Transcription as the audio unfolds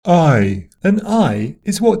I. An eye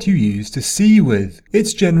is what you use to see with.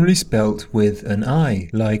 It's generally spelt with an I,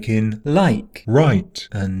 like in like, right,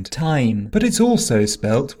 and time, but it's also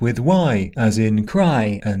spelt with Y, as in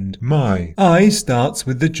cry and my. I starts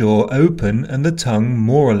with the jaw open and the tongue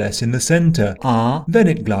more or less in the centre. Then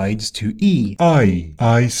it glides to E.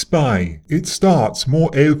 I spy. It starts more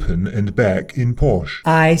open and back in posh.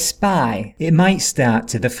 I spy. It might start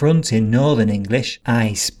to the front in Northern English.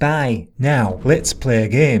 I spy. Now, let's play a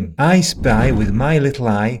game. I spy with my little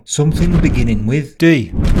eye something beginning with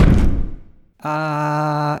D.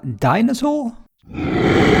 Dinosaur?